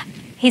 2.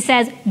 He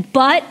says,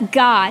 but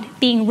God,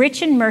 being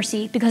rich in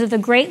mercy because of the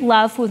great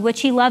love with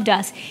which he loved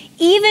us,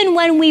 even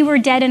when we were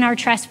dead in our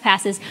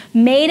trespasses,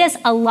 made us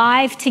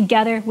alive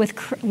together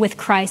with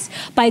Christ.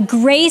 By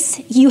grace,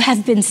 you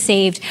have been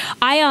saved.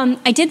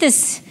 I did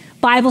this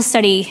Bible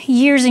study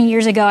years and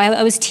years ago.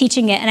 I was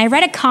teaching it, and I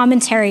read a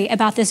commentary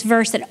about this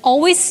verse that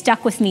always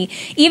stuck with me,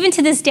 even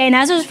to this day. And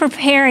as I was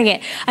preparing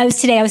it, I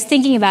was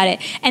thinking about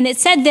it. And it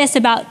said this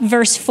about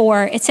verse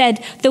 4. It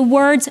said, the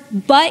words,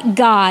 but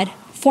God,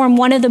 form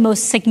one of the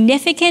most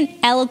significant,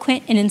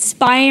 eloquent, and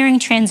inspiring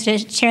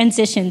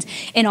transitions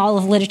in all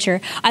of literature.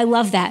 I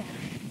love that.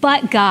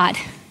 But God.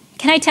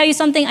 Can I tell you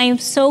something? I am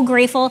so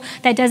grateful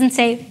that doesn't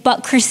say,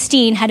 but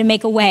Christine had to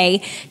make a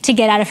way to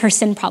get out of her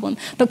sin problem.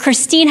 But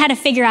Christine had to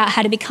figure out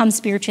how to become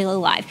spiritually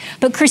alive.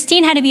 But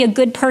Christine had to be a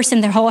good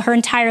person her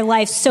entire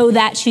life so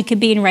that she could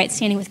be in right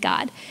standing with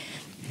God.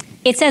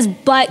 It says,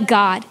 but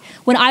God.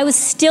 When I was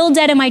still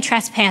dead in my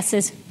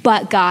trespasses,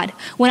 but God.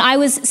 When I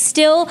was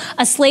still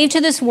a slave to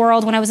this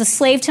world, when I was a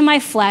slave to my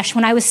flesh,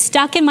 when I was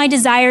stuck in my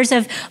desires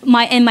in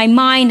my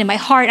mind and my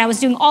heart, and I was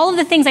doing all of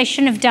the things I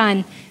shouldn't have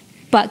done,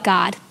 but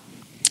God.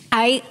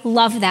 I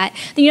love that.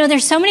 You know,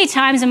 there's so many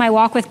times in my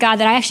walk with God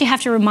that I actually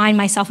have to remind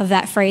myself of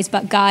that phrase,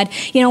 but God.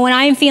 You know, when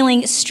I'm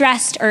feeling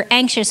stressed or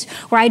anxious,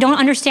 where I don't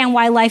understand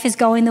why life is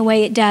going the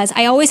way it does,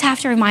 I always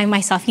have to remind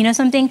myself, you know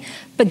something?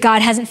 But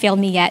God hasn't failed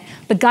me yet.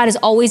 But God has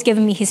always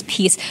given me his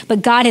peace.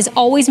 But God has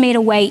always made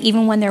a way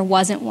even when there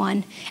wasn't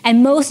one.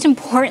 And most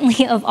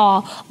importantly of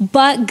all,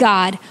 but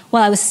God,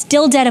 while I was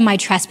still dead in my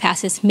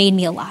trespasses, made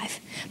me alive.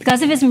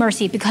 Because of his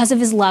mercy, because of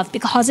his love,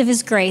 because of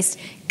his grace,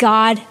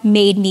 God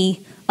made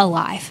me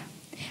alive.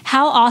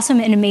 How awesome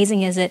and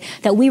amazing is it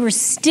that we were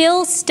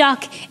still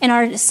stuck in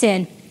our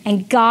sin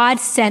and God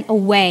sent a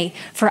way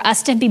for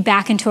us to be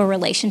back into a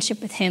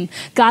relationship with him.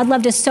 God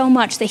loved us so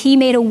much that he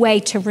made a way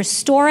to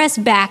restore us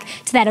back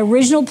to that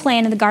original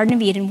plan in the Garden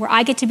of Eden where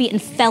I get to be in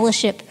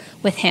fellowship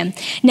with him.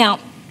 Now,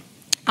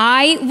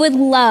 I would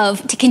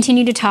love to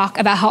continue to talk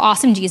about how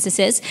awesome Jesus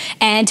is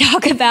and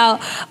talk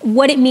about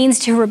what it means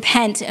to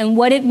repent and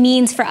what it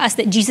means for us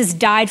that Jesus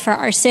died for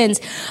our sins.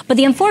 But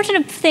the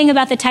unfortunate thing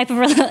about the type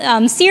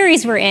of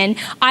series we're in,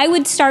 I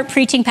would start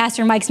preaching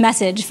Pastor Mike's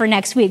message for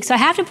next week. So I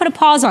have to put a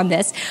pause on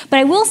this. But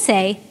I will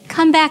say,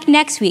 come back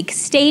next week.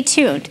 Stay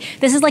tuned.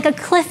 This is like a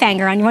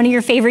cliffhanger on one of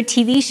your favorite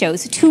TV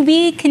shows. To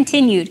be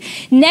continued.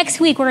 Next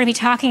week, we're going to be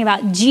talking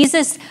about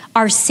Jesus,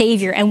 our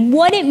Savior, and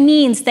what it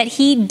means that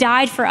he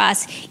died for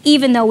us,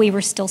 even though we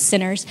were still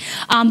sinners.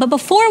 But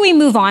before we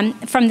move on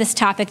from this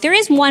topic, there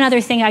is one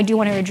other thing I do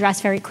want to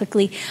address very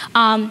quickly.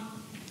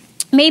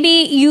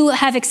 Maybe you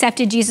have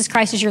accepted Jesus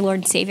Christ as your Lord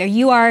and Savior.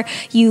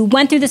 You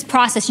went through this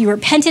process. You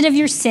repented of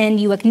your sin.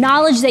 You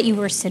acknowledged that you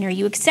were a sinner.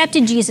 You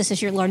accepted Jesus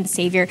as your Lord and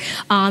Savior.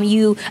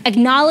 You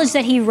acknowledged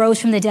that he rose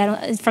from the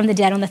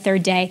dead on the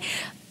third day.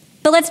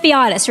 But let's be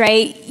honest,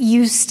 right?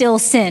 You still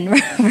sin,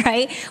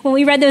 right? When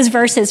we read those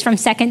verses from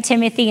 2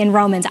 Timothy and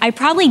Romans, I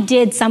probably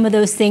did some of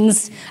those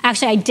things.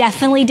 Actually, I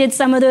definitely did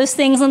some of those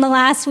things in the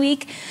last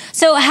week.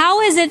 So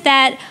how is it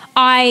that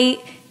I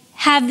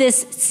have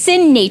this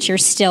sin nature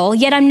still,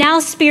 yet I'm now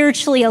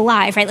spiritually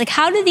alive, right? Like,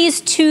 how do these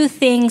two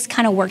things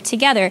kind of work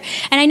together?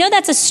 And I know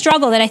that's a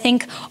struggle that I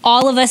think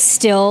all of us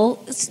still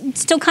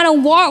kind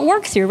of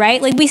work through,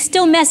 right? Like, we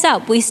still mess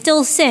up, we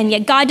still sin,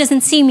 yet God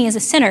doesn't see me as a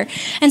sinner.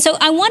 And so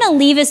I want to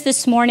leave us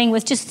this morning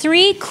with just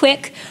 3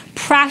 quick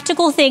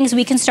practical things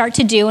we can start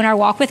to do in our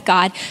walk with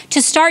God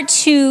to start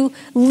to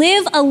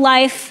live a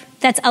life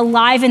that's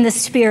alive in the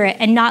spirit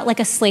and not like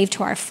a slave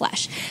to our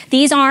flesh.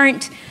 These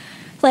aren't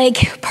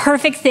like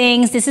perfect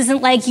things. This isn't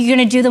like you're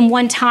going to do them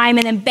one time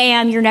and then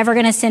bam, you're never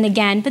going to sin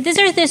again. But these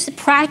are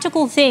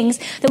practical things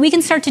that we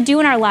can start to do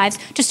in our lives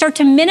to start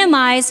to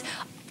minimize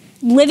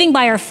living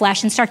by our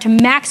flesh and start to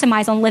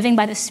maximize on living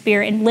by the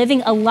Spirit and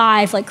living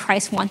alive like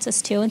Christ wants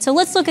us to. And so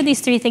let's look at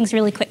these three things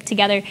really quick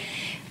together.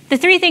 The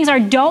three things are: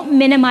 don't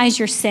minimize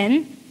your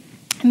sin,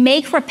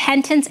 make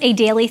repentance a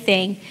daily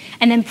thing,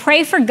 and then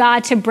pray for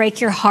God to break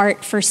your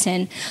heart for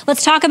sin.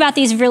 Let's talk about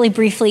these really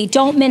briefly.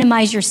 Don't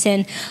minimize your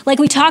sin. Like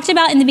we talked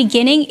about in the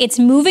beginning, it's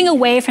moving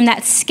away from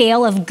that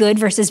scale of good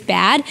versus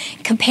bad,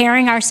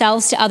 comparing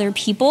ourselves to other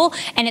people,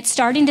 and it's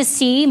starting to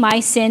see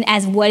my sin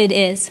as what it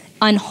is,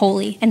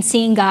 unholy, and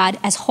seeing God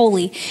as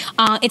holy.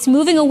 It's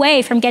moving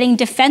away from getting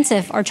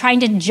defensive or trying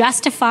to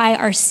justify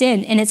our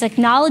sin, and it's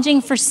acknowledging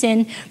for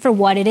sin for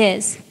what it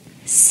is.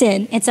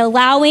 Sin. It's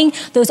allowing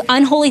those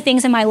unholy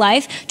things in my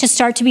life to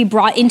start to be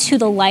brought into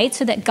the light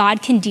so that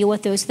God can deal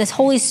with those. This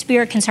Holy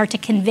Spirit can start to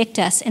convict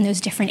us in those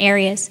different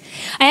areas.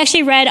 I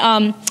actually read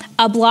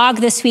a blog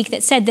this week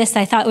that said this that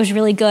I thought was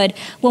really good.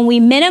 When we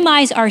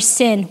minimize our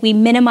sin, we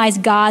minimize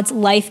God's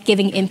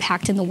life-giving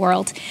impact in the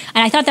world.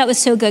 And I thought that was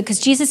so good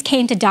because Jesus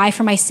came to die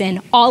for my sin,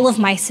 all of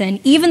my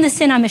sin, even the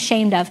sin I'm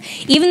ashamed of,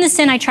 even the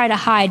sin I try to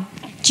hide.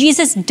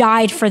 Jesus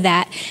died for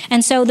that.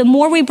 And so the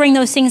more we bring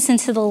those things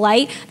into the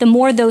light, the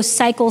more those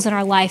cycles in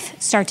our life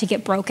start to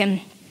get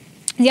broken.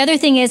 The other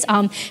thing is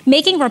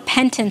making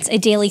repentance a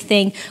daily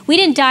thing. We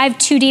didn't dive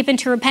too deep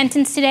into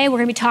repentance today. We're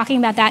going to be talking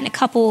about that in a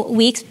couple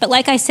weeks. But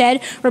like I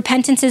said,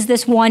 repentance is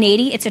this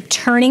 180. It's a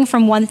turning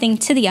from one thing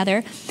to the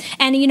other.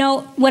 And, you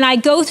know, when I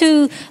go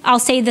through, I'll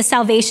say the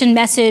salvation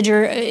message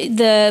or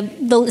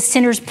the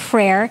sinner's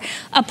prayer,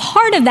 a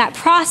part of that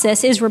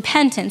process is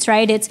repentance,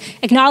 right? It's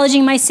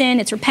acknowledging my sin,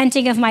 it's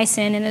repenting of my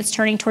sin, and it's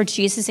turning towards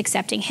Jesus,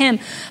 accepting him.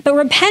 But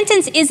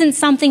repentance isn't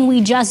something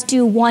we just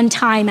do one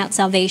time at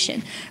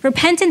salvation.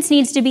 Repentance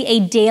needs to be a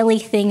daily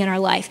thing in our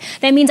life.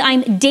 That means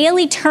I'm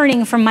daily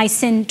turning from my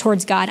sin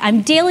towards God.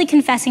 I'm daily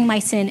confessing my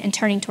sin and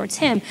turning towards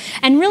him.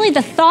 And really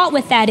the thought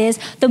with that is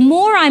the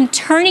more I'm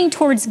turning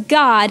towards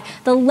God,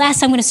 the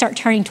less I'm going to start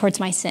turning towards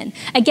my sin.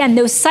 Again,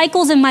 those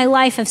cycles in my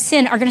life of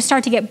sin are going to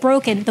start to get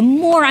broken the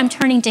more I'm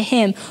turning to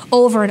him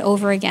over and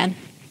over again.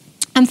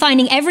 I'm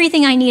finding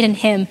everything I need in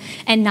him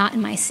and not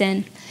in my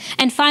sin.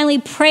 And finally,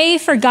 pray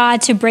for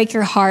God to break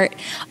your heart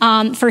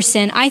for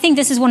sin. I think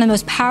this is one of the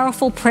most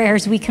powerful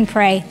prayers we can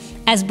pray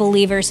as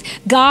believers.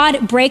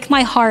 God, break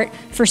my heart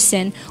for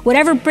sin.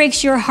 Whatever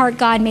breaks your heart,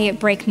 God, may it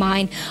break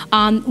mine.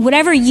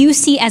 Whatever you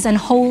see as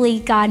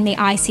unholy, God, may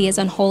I see as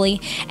unholy.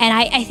 And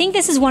I think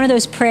this is one of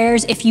those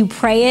prayers, if you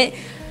pray it,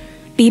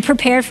 be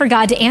prepared for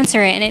God to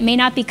answer it. And it may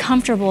not be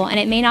comfortable and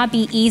it may not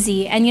be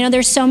easy. And you know,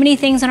 there's so many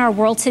things in our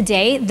world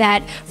today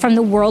that from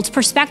the world's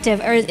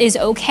perspective is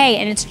okay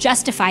and it's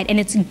justified and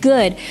it's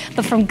good.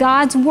 But from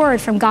God's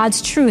word, from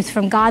God's truth,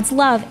 from God's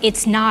love,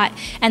 it's not.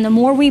 And the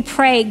more we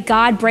pray,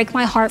 God, break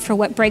my heart for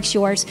what breaks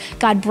yours.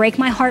 God, break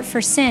my heart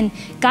for sin.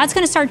 God's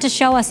going to start to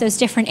show us those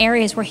different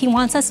areas where he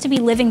wants us to be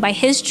living by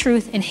his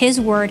truth and his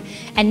word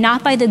and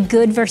not by the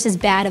good versus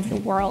bad of the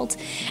world.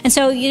 And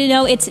so, you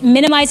know, it's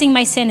minimizing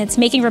my sin. It's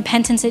making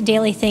repentance a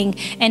daily thing,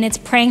 and it's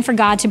praying for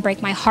God to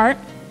break my heart.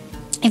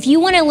 If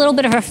you want a little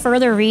bit of a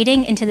further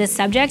reading into this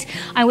subject,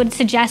 I would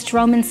suggest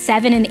Romans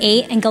 7 and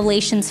 8 and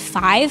Galatians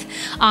 5.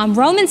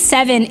 Romans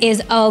 7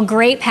 is a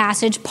great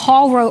passage.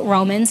 Paul wrote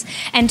Romans,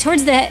 and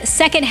towards the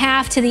second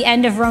half to the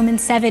end of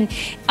Romans 7,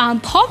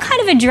 Paul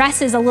kind of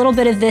addresses a little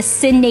bit of this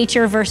sin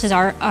nature versus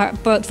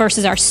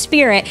our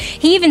spirit.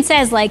 He even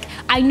says, like,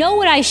 I know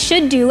what I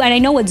should do, and I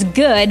know what's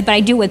good, but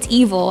I do what's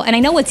evil. And I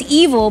know what's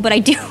evil, but I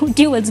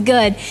do what's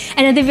good.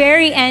 And at the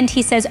very end,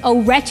 he says,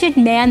 "O wretched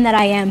man that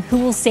I am, who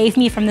will save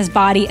me from this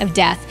body of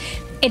death?"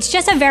 It's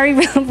just a very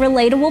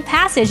relatable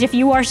passage if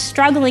you are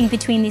struggling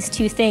between these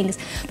two things.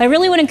 But I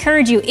really would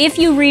encourage you, if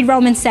you read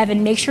Romans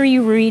 7, make sure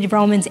you read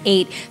Romans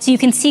 8 so you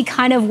can see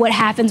kind of what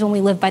happens when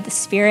we live by the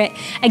Spirit.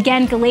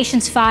 Again,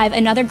 Galatians 5,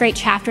 another great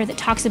chapter that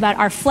talks about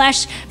our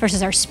flesh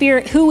versus our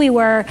spirit, who we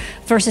were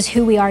versus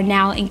who we are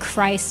now in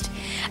Christ.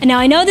 And now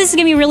I know this is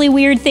going to be a really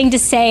weird thing to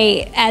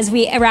say as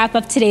we wrap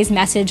up today's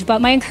message, but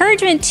my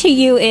encouragement to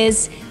you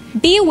is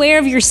be aware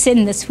of your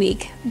sin this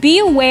week. Be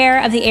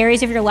aware of the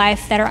areas of your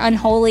life that are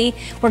unholy,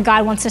 where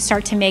God wants to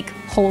start to make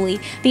holy.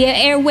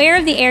 Be aware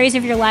of the areas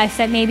of your life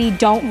that maybe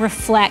don't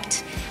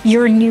reflect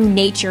your new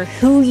nature,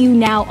 who you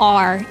now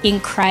are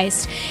in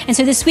Christ. And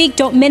so this week,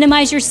 don't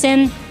minimize your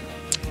sin.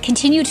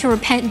 Continue to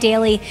repent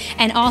daily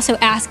and also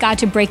ask God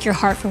to break your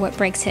heart for what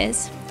breaks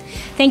his.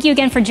 Thank you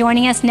again for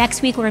joining us.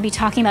 Next week, we're going to be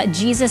talking about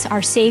Jesus,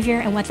 our Savior,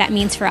 and what that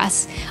means for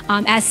us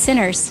as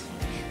sinners.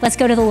 Let's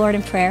go to the Lord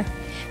in prayer.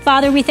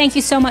 Father, we thank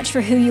you so much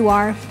for who you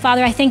are.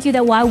 Father, I thank you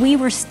that while we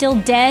were still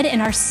dead in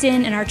our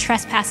sin and our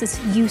trespasses,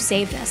 you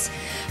saved us.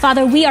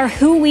 Father, we are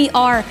who we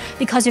are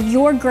because of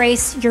your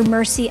grace, your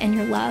mercy, and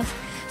your love.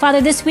 Father,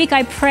 this week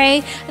I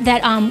pray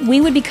that we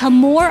would become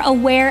more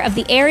aware of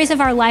the areas of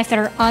our life that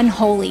are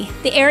unholy,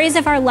 the areas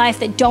of our life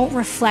that don't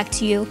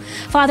reflect you.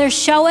 Father,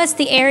 show us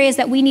the areas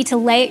that we need to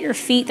lay at your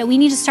feet, that we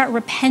need to start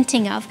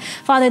repenting of,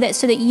 Father,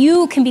 so that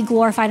you can be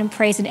glorified and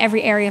praised in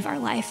every area of our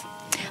life.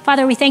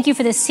 Father, we thank you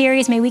for this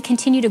series. May we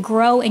continue to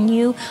grow in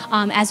you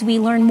as we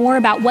learn more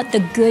about what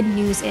the good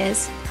news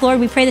is. Lord,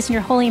 we pray this in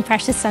your holy and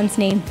precious Son's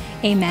name.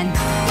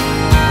 Amen.